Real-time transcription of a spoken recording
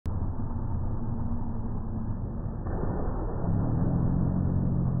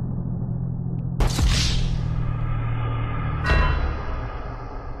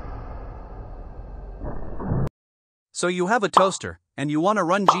So you have a toaster, and you want to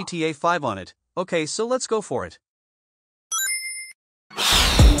run GTA 5 on it. Okay, so let's go for it.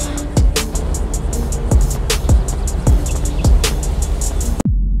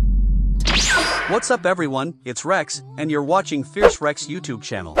 What's up everyone, it's Rex, and you're watching Fierce Rex YouTube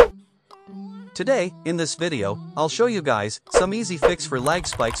channel. Today, in this video, I'll show you guys some easy fix for lag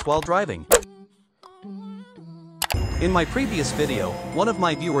spikes while driving. In my previous video, one of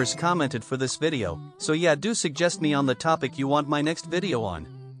my viewers commented for this video, so yeah, do suggest me on the topic you want my next video on.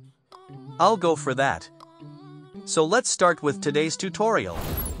 I'll go for that. So let's start with today's tutorial.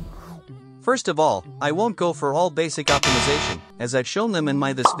 First of all, I won't go for all basic optimization, as I've shown them in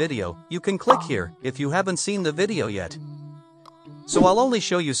this video. You can click here if you haven't seen the video yet. So I'll only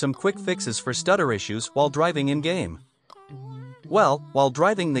show you some quick fixes for stutter issues while driving in-game. Well, while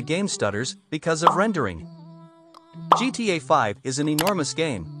driving the game stutters because of rendering. GTA 5 is an enormous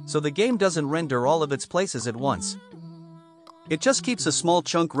game, so the game doesn't render all of its places at once. It just keeps a small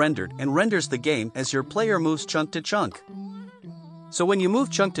chunk rendered and renders the game as your player moves chunk to chunk. So when you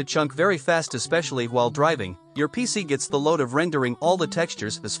move chunk to chunk very fast, especially while driving, your PC gets the load of rendering all the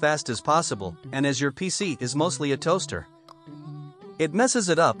textures as fast as possible, and as your PC is mostly a toaster, it messes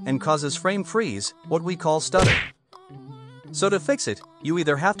it up and causes frame freeze, what we call stutter. So to fix it, you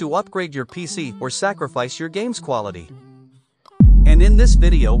either have to upgrade your PC or sacrifice your game's quality. And in this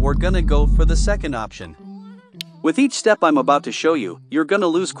video we're gonna go for the second option. With each step I'm about to show you, you're gonna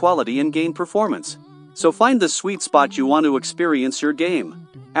lose quality and gain performance. So find the sweet spot you want to experience your game.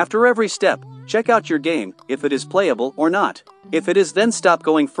 After every step, check out your game, if it is playable or not. If it is, then stop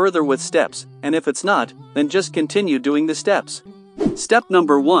going further with steps, and if it's not, then just continue doing the steps. Step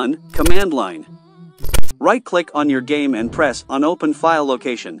number 1, Commandline. Right-click on your game and press on Open File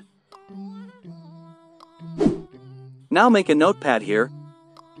Location. Now make a notepad here.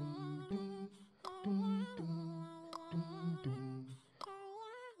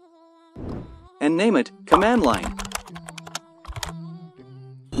 And name it Commandline.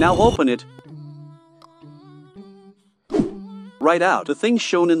 Now open it. Write out the things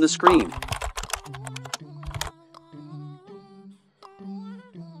shown in the screen.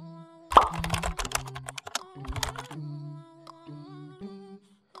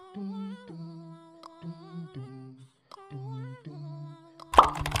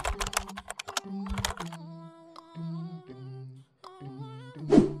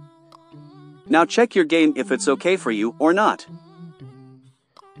 Now check your game if it's okay for you or not.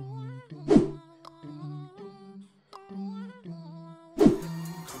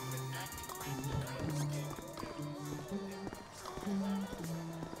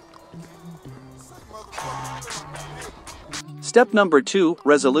 Step number 2,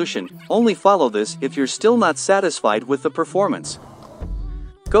 resolution. Only follow this if you're still not satisfied with the performance.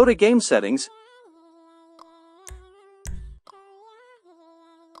 Go to Game Settings.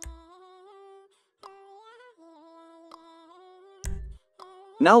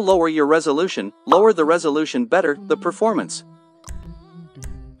 Now lower your resolution. Lower the resolution, better the performance.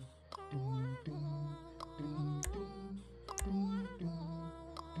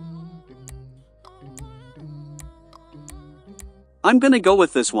 I'm gonna go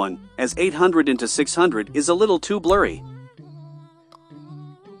with this one, as 800 into 600 is a little too blurry.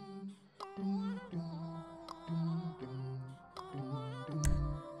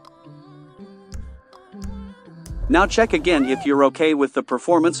 Now check again if you're okay with the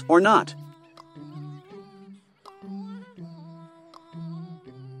performance or not.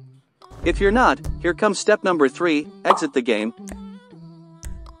 If you're not, here comes step number 3, exit the game.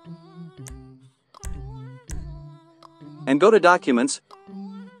 And go to Documents.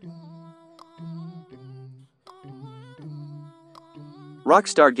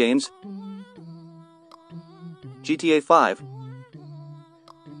 Rockstar Games. GTA 5.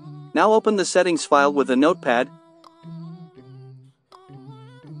 Now open the settings file with a notepad.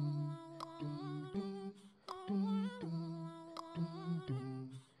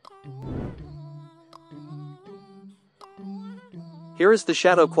 Here is the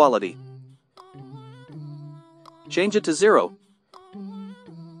shadow quality. Change it to 0.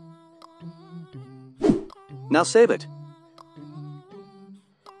 Now save it.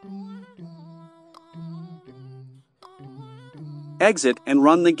 Exit and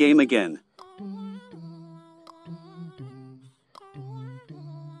run the game again.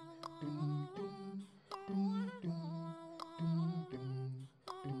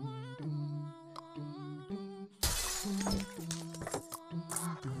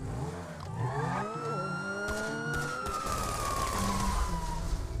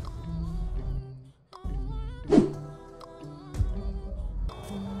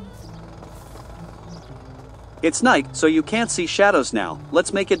 It's night, so you can't see shadows now.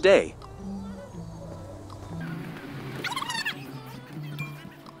 Let's make it day.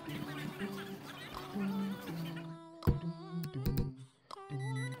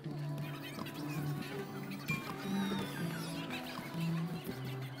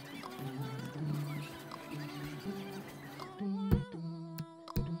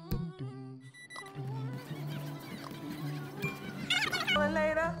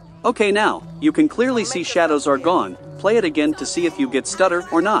 Okay, now, you can clearly see shadows are gone. Play it again to see if you get stutter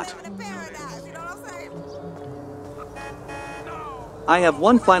or not. I have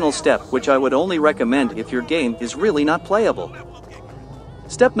one final step which I would only recommend if your game is really not playable.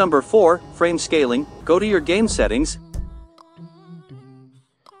 Step number 4, frame scaling. Go to your game settings,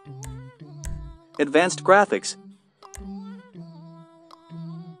 advanced graphics.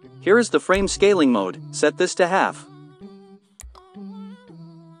 Here is the frame scaling mode. Set this to half.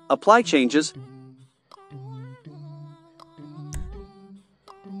 Apply changes.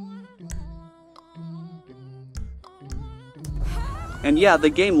 And yeah, the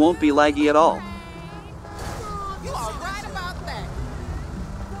game won't be laggy at all. You are right about that.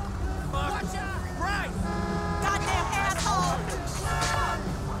 Watch out! Right! Goddamn asshole!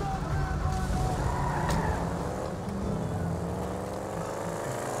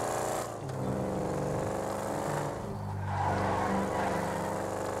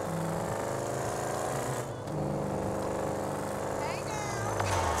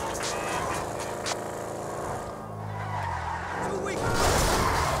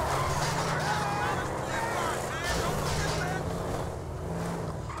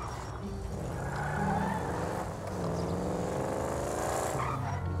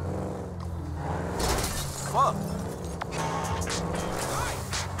 Fuck.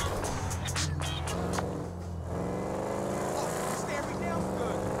 Stand me down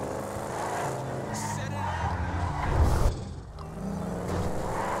good. Set it up.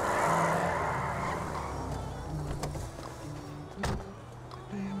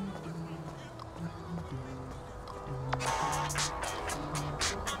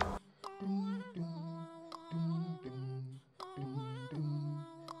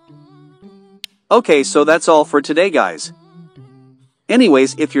 Okay, so that's all for today, guys.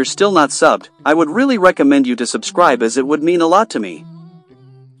 Anyways, if you're still not subbed, I would really recommend you to subscribe as it would mean a lot to me.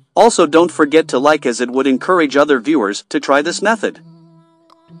 Also, don't forget to like as it would encourage other viewers to try this method.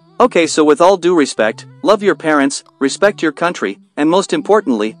 Okay, so with all due respect, love your parents, respect your country, and most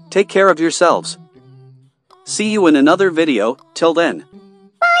importantly, take care of yourselves. See you in another video. Till then.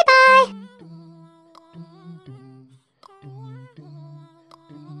 Bye-bye!